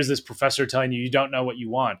 here's this professor telling you don't know what you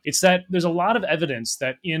want. It's that there's a lot of evidence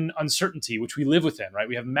that in uncertainty, which we live within, right?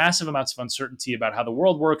 We have massive amounts of uncertainty about how the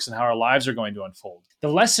world works and how our lives are going to unfold. The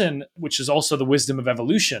lesson, which is also the wisdom of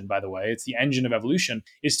evolution, by the way, it's the engine of evolution,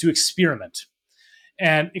 is to experiment.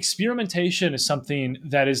 And experimentation is something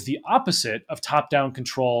that is the opposite of top-down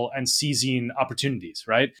control and seizing opportunities,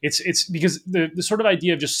 right? It's because the sort of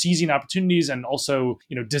idea of just seizing opportunities and also,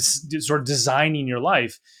 sort of designing your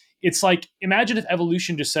life. It's like, imagine if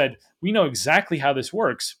evolution just said, we know exactly how this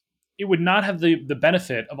works. It would not have the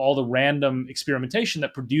benefit of all the random experimentation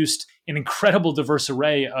that produced an incredible diverse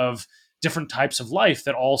array of different types of life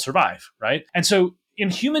that all survive, right? And so in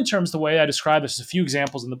human terms, the way I describe this is a few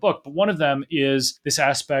examples in the book, but one of them is this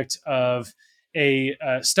aspect of a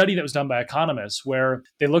study that was done by economists where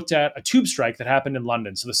they looked at a tube strike that happened in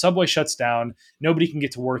London. So the subway shuts down, nobody can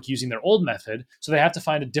get to work using their old method, so they have to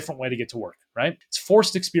find a different way to get to work, right? It's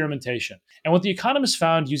forced experimentation. And what the economists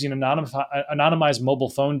found using anonymized mobile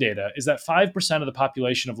phone data is that 5% of the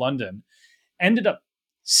population of London ended up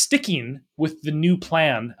sticking with the new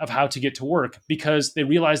plan of how to get to work because they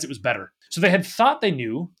realized it was better. So they had thought they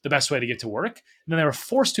knew the best way to get to work, and then they were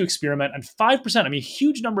forced to experiment, and 5%, I mean, a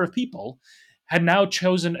huge number of people had now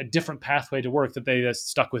chosen a different pathway to work that they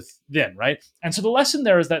stuck with then, right? And so the lesson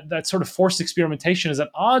there is that sort of forced experimentation is at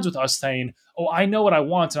odds with us saying, oh, I know what I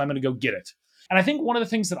want and I'm going to go get it. And I think one of the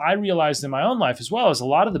things that I realized in my own life as well is a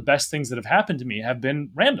lot of the best things that have happened to me have been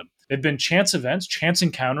random. They've been chance events, chance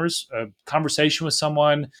encounters, a conversation with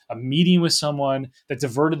someone, a meeting with someone that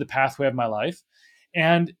diverted the pathway of my life.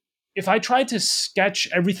 And if I tried to sketch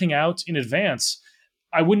everything out in advance,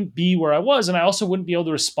 I wouldn't be where I was, and I also wouldn't be able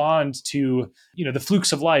to respond to the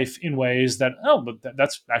flukes of life in ways that, oh, but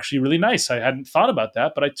that's actually really nice. I hadn't thought about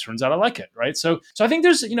that, but it turns out I like it, right? So I think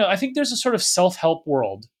there's a sort of self-help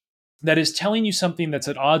world that is telling you something that's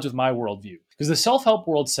at odds with my worldview, because the self-help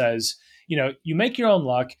world says, you make your own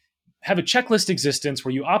luck, have a checklist existence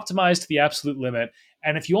where you optimize to the absolute limit.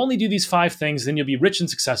 And if you only do these 5 things, then you'll be rich and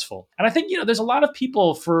successful. And I think, there's a lot of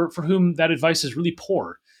people for whom that advice is really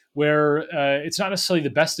poor, where it's not necessarily the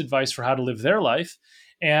best advice for how to live their life.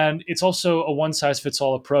 And it's also a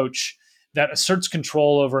one-size-fits-all approach that asserts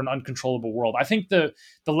control over an uncontrollable world. I think the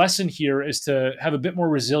lesson here is to have a bit more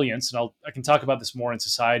resilience. And I can talk about this more in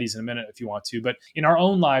societies in a minute if you want to. But in our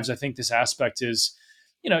own lives, I think this aspect is,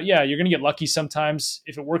 yeah, you're going to get lucky sometimes.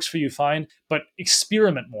 If it works for you, fine. But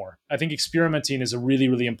experiment more. I think experimenting is a really,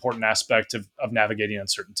 really important aspect of navigating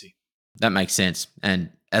uncertainty. That makes sense. And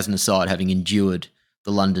as an aside, having endured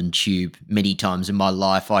the London Tube many times in my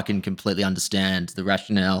life, I can completely understand the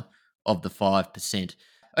rationale of the 5%.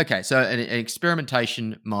 Okay, so an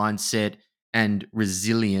experimentation mindset and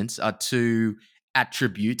resilience are 2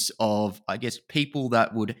 attributes of, I guess, people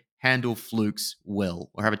that would handle flukes well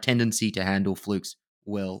or have a tendency to handle flukes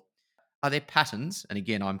well. Are there patterns? And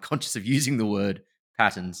again, I'm conscious of using the word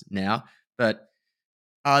patterns now, but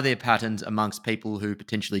are there patterns amongst people who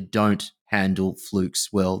potentially don't handle flukes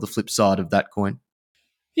well? The flip side of that coin.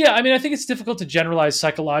 Yeah, I mean, I think it's difficult to generalize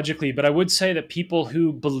psychologically, but I would say that people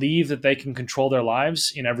who believe that they can control their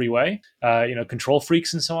lives in every way, control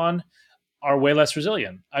freaks and so on, are way less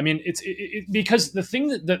resilient. I mean, it's because the thing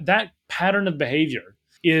that pattern of behavior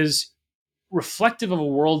is reflective of a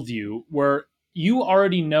worldview where you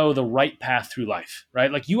already know the right path through life,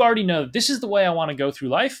 right? Like you already know this is the way I want to go through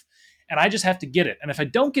life, and I just have to get it. And if I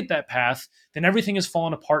don't get that path, then everything is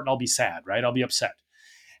falling apart and I'll be sad, right? I'll be upset.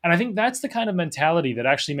 And I think that's the kind of mentality that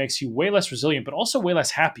actually makes you way less resilient, but also way less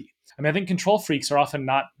happy. I mean, I think control freaks are often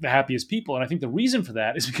not the happiest people. And I think the reason for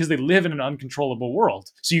that is because they live in an uncontrollable world.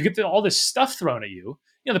 So you get all this stuff thrown at you.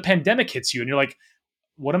 The pandemic hits you and you're like,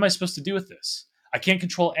 what am I supposed to do with this? I can't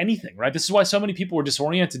control anything, right? This is why so many people were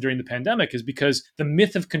disoriented during the pandemic, is because the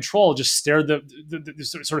myth of control just stared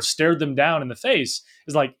sort of stared them down in the face.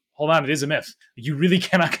 Is like, hold on, it is a myth. You really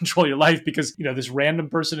cannot control your life because this random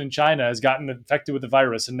person in China has gotten infected with the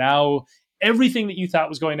virus, and now everything that you thought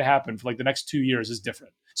was going to happen for like the next 2 years is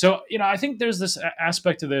different. So I think there's this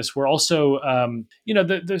aspect of this where also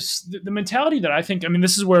the mentality that I think, I mean,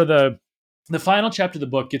 this is where the final chapter of the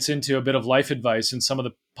book gets into a bit of life advice and some of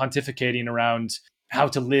the pontificating around how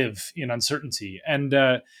to live in uncertainty. And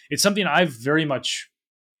it's something I've very much,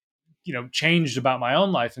 changed about my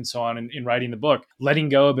own life and so on in writing the book, letting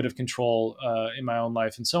go a bit of control in my own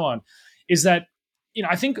life and so on, is that,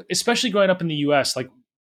 I think especially growing up in the US, like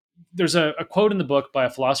there's a quote in the book by a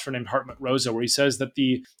philosopher named Hartmut Rosa where he says that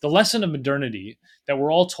the lesson of modernity that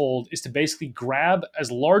we're all told is to basically grab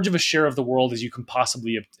as large of a share of the world as you can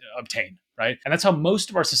possibly obtain, right? And that's how most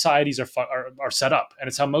of our societies are set up, and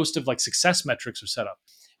it's how most of like success metrics are set up.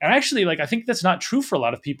 And actually, like I think that's not true for a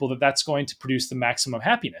lot of people, that's going to produce the maximum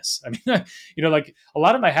happiness. I mean, like a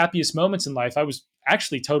lot of my happiest moments in life, I was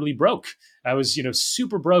actually totally broke. I was,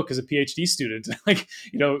 super broke as a PhD student, like,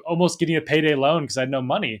 almost getting a payday loan because I had no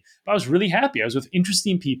money. But I was really happy. I was with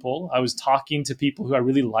interesting people. I was talking to people who I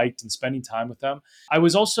really liked and spending time with them. I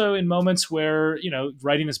was also in moments where,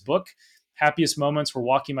 writing this book, happiest moments were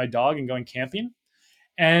walking my dog and going camping.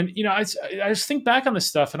 And, I just think back on this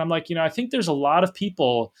stuff and I'm like, I think there's a lot of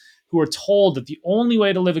people who are told that the only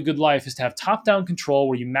way to live a good life is to have top down control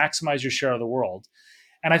where you maximize your share of the world.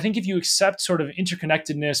 And I think if you accept sort of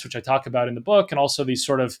interconnectedness, which I talk about in the book, and also these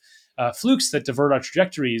sort of flukes that divert our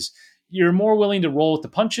trajectories, you're more willing to roll with the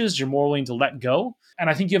punches. You're more willing to let go. And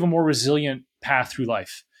I think you have a more resilient path through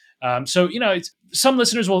life. So, some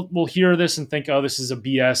listeners will hear this and think, oh, this is a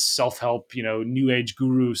BS self-help, new age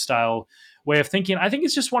guru style way of thinking. I think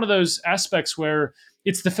it's just one of those aspects where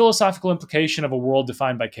it's the philosophical implication of a world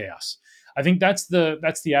defined by chaos. I think that's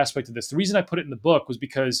the aspect of this. The reason I put it in the book was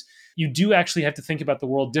because you do actually have to think about the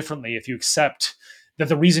world differently if you accept that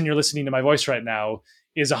the reason you're listening to my voice right now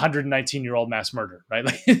is 119-year-old mass murder, right?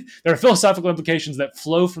 Like, there are philosophical implications that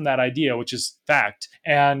flow from that idea, which is fact,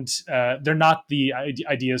 and they're not the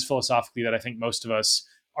ideas philosophically that I think most of us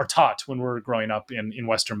are taught when we're growing up in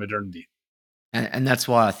Western modernity. And that's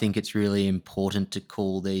why I think it's really important to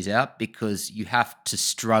call these out, because you have to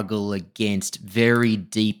struggle against very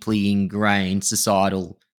deeply ingrained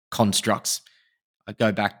societal constructs. I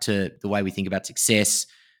go back to the way we think about success,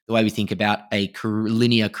 the way we think about a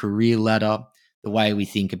linear career ladder, the way we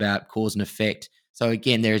think about cause and effect. So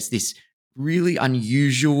again, there's this really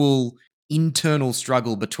unusual internal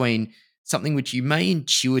struggle between something which you may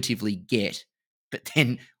intuitively get, but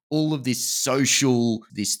then all of this social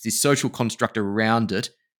construct around it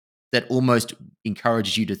that almost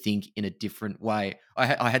encourages you to think in a different way.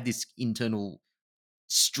 I had this internal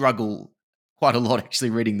struggle quite a lot actually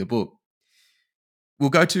reading the book. We'll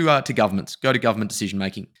go to governments, go to government decision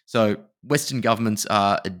making. So Western governments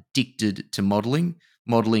are addicted to modelling.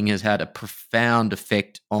 Modelling has had a profound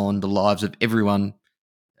effect on the lives of everyone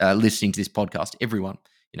listening to this podcast. Everyone,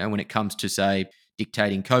 when it comes to, say,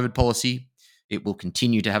 dictating COVID policy, it will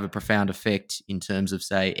continue to have a profound effect in terms of,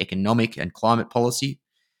 say, economic and climate policy.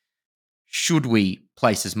 Should we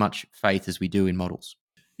place as much faith as we do in models?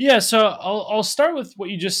 Yeah, so I'll start with what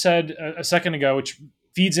you just said a second ago, which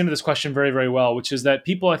feeds into this question very, very well, which is that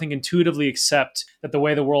people, I think, intuitively accept that the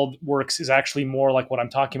way the world works is actually more like what I'm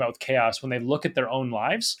talking about with chaos when they look at their own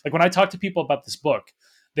lives. Like when I talk to people about this book,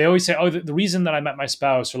 they always say, oh, the reason that I met my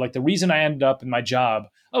spouse, or like the reason I ended up in my job,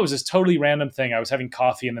 oh, it was this totally random thing. I was having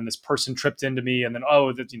coffee and then this person tripped into me. And then,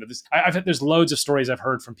 there's loads of stories I've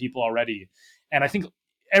heard from people already. And I think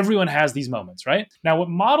everyone has these moments, right? Now, what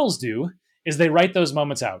models do is they write those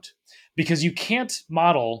moments out, because you can't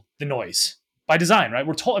model the noise by design, right?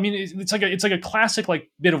 We're told, I mean, it's like a classic like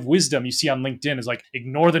bit of wisdom you see on LinkedIn is like,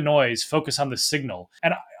 ignore the noise, focus on the signal.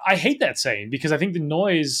 And I hate that saying, because I think the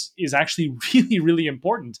noise is actually really, really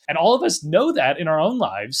important. And all of us know that in our own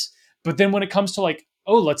lives. But then when it comes to like,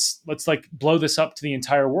 oh, let's like blow this up to the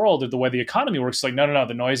entire world, or the way the economy works, like, no,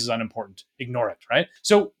 the noise is unimportant. Ignore it, right?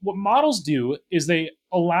 So what models do is they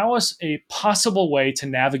allow us a possible way to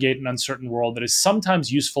navigate an uncertain world that is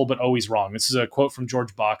sometimes useful, but always wrong. This is a quote from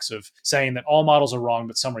George Box of saying that all models are wrong,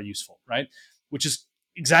 but some are useful, right? Which is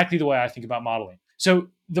exactly the way I think about modeling. So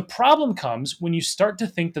the problem comes when you start to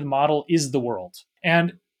think the model is the world.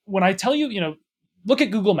 And when I tell you, look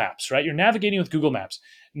at Google Maps, right? You're navigating with Google Maps.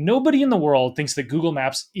 Nobody in the world thinks that Google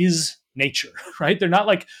Maps is nature, right? They're not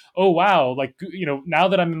like, oh, wow, like, now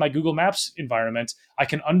that I'm in my Google Maps environment, I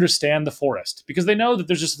can understand the forest, because they know that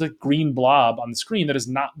there's just a green blob on the screen that is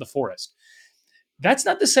not the forest. That's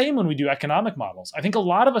not the same when we do economic models. I think a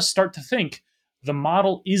lot of us start to think the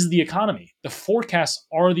model is the economy. The forecasts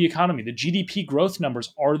are the economy. The GDP growth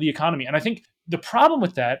numbers are the economy. And I think the problem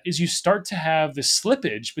with that is you start to have this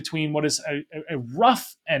slippage between what is a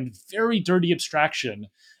rough and very dirty abstraction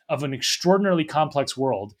of an extraordinarily complex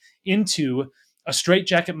world into a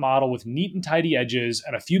straitjacket model with neat and tidy edges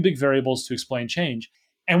and a few big variables to explain change.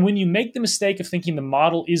 And when you make the mistake of thinking the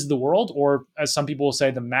model is the world, or as some people will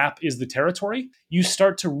say, the map is the territory, you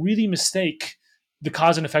start to really mistake the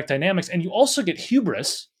cause and effect dynamics. And you also get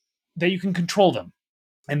hubris that you can control them.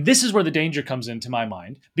 And this is where the danger comes into my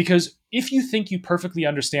mind, because if you think you perfectly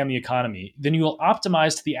understand the economy, then you will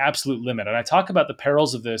optimize to the absolute limit. And I talk about the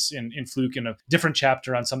perils of this in Fluke in a different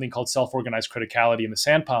chapter on something called self-organized criticality in the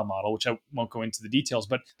sandpile model, which I won't go into the details.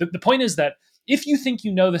 But the point is that if you think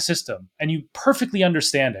you know the system and you perfectly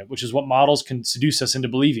understand it, which is what models can seduce us into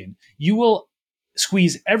believing, you will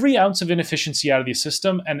squeeze every ounce of inefficiency out of the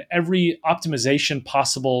system, and every optimization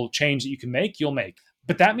possible change that you can make, you'll make.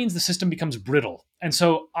 but that means the system becomes brittle. And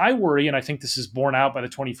so I worry, and I think this is borne out by the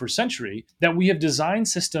 21st century, that we have designed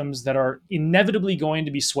systems that are inevitably going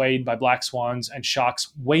to be swayed by black swans and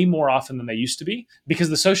shocks way more often than they used to be, because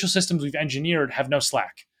the social systems we've engineered have no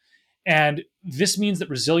slack. And this means that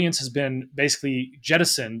resilience has been basically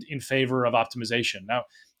jettisoned in favor of optimization. Now,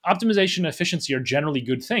 optimization and efficiency are generally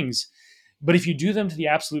good things, but if you do them to the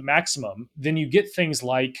absolute maximum, then you get things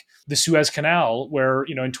like the Suez Canal, where,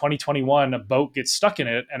 in 2021, a boat gets stuck in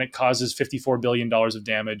it and it causes $54 billion of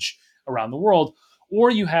damage around the world. Or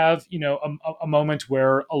you have, a moment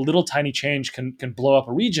where a little tiny change can blow up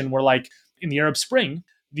a region where, like in the Arab Spring,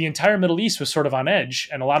 the entire Middle East was sort of on edge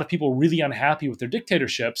and a lot of people were really unhappy with their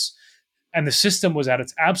dictatorships. And the system was at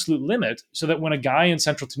its absolute limit, so that when a guy in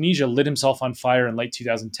central Tunisia lit himself on fire in late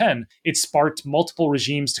 2010, it sparked multiple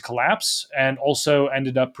regimes to collapse and also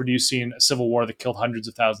ended up producing a civil war that killed hundreds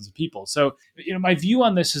of thousands of people. So, my view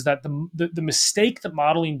on this is that the mistake that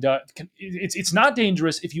modeling does, it's not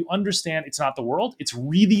dangerous if you understand it's not the world. It's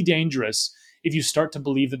really dangerous if you start to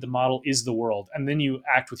believe that the model is the world, and then you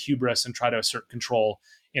act with hubris and try to assert control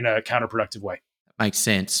in a counterproductive way. Makes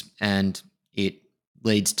sense. And it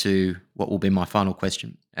leads to what will be my final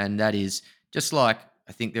question. And that is, just like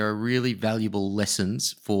I think there are really valuable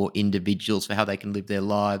lessons for individuals for how they can live their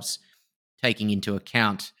lives, taking into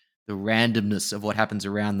account the randomness of what happens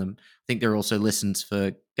around them. I think there are also lessons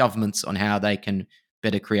for governments on how they can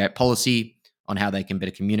better create policy, on how they can better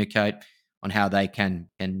communicate, on how they can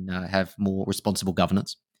have more responsible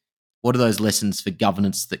governance. What are those lessons for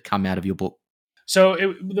governance that come out of your book? So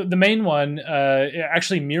the main one it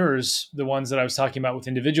actually mirrors the ones that I was talking about with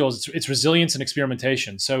individuals. It's resilience and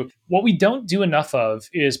experimentation. So what we don't do enough of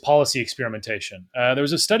is policy experimentation. There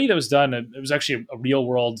was a study that was done. It was actually a real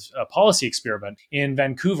world policy experiment in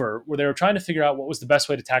Vancouver, where they were trying to figure out what was the best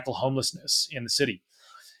way to tackle homelessness in the city.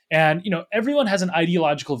 And everyone has an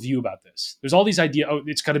ideological view about this. There's all these ideas. Oh,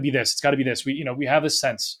 it's got to be this. It's got to be this. We have this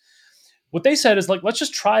sense. What they said is, like, let's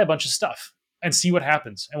just try a bunch of stuff and see what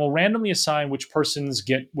happens. And we'll randomly assign which persons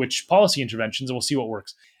get which policy interventions, and we'll see what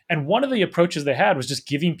works. And one of the approaches they had was just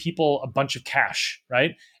giving people a bunch of cash,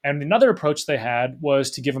 right? And another approach they had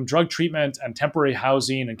was to give them drug treatment and temporary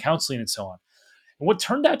housing and counseling and so on. And what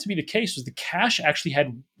turned out to be the case was the cash actually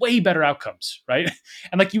had way better outcomes, right?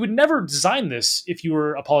 And like, you would never design this if you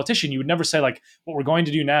were a politician. You would never say, like, what we're going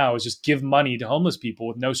to do now is just give money to homeless people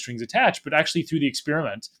with no strings attached. But actually, through the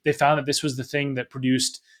experiment, they found that this was the thing that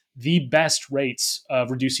produced the best rates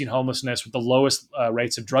of reducing homelessness with the lowest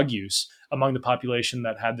rates of drug use among the population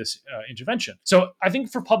that had this intervention. So I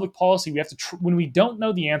think for public policy, we have to, when we don't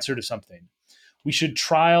know the answer to something, we should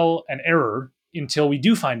trial and error until we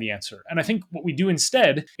do find the answer. And I think what we do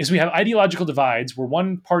instead is we have ideological divides where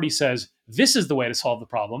one party says, this is the way to solve the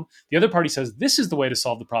problem. The other party says, this is the way to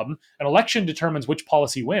solve the problem. An election determines which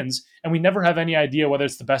policy wins, and we never have any idea whether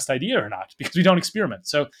it's the best idea or not because we don't experiment.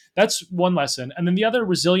 So that's one lesson. And then the other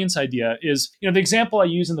resilience idea is, the example I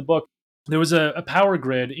use in the book, there was a power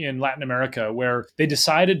grid in Latin America where they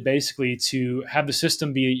decided basically to have the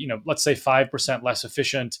system be, let's say 5% less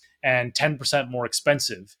efficient and 10% more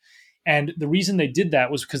expensive. And the reason they did that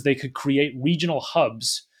was because they could create regional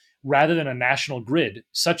hubs rather than a national grid,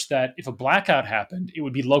 such that if a blackout happened, it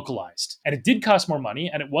would be localized. And it did cost more money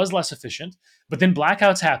and it was less efficient, but then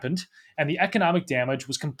blackouts happened and the economic damage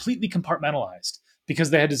was completely compartmentalized because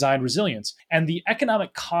they had designed resilience. And the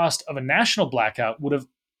economic cost of a national blackout would have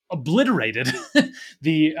obliterated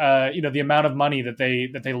the amount of money that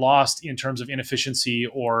they lost in terms of inefficiency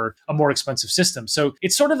or a more expensive system. So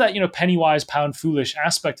it's sort of that penny wise pound foolish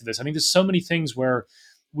aspect to this. I think there's so many things where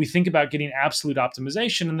we think about getting absolute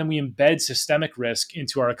optimization and then we embed systemic risk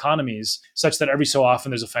into our economies such that every so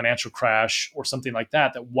often there's a financial crash or something like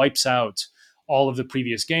that wipes out all of the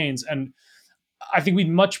previous gains. And I think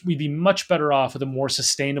we'd be much better off with a more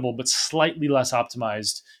sustainable but slightly less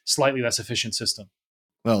optimized, slightly less efficient system.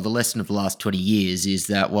 Well, the lesson of the last 20 years is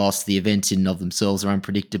that whilst the events in and of themselves are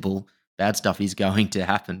unpredictable, bad stuff is going to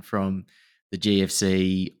happen from the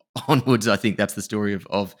GFC onwards. I think that's the story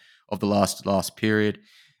of the last period.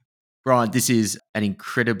 Brian, this is an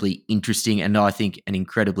incredibly interesting and I think an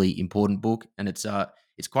incredibly important book. And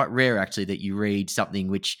it's quite rare actually that you read something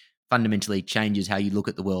which fundamentally changes how you look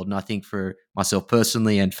at the world. And I think for myself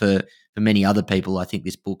personally and for many other people, I think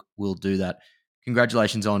this book will do that.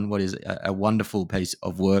 Congratulations on what is a wonderful piece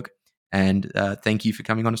of work. And thank you for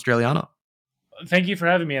coming on Australiana. Thank you for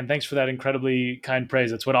having me. And thanks for that incredibly kind praise.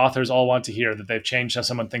 That's what authors all want to hear, that they've changed how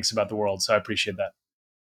someone thinks about the world. So I appreciate that.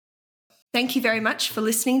 Thank you very much for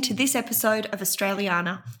listening to this episode of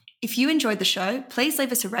Australiana. If you enjoyed the show, please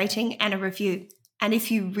leave us a rating and a review. And if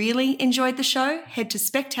you really enjoyed the show, head to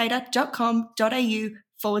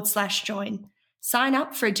spectator.com.au/join. Sign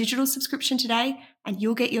up for a digital subscription today and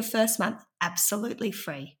you'll get your first month absolutely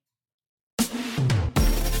free.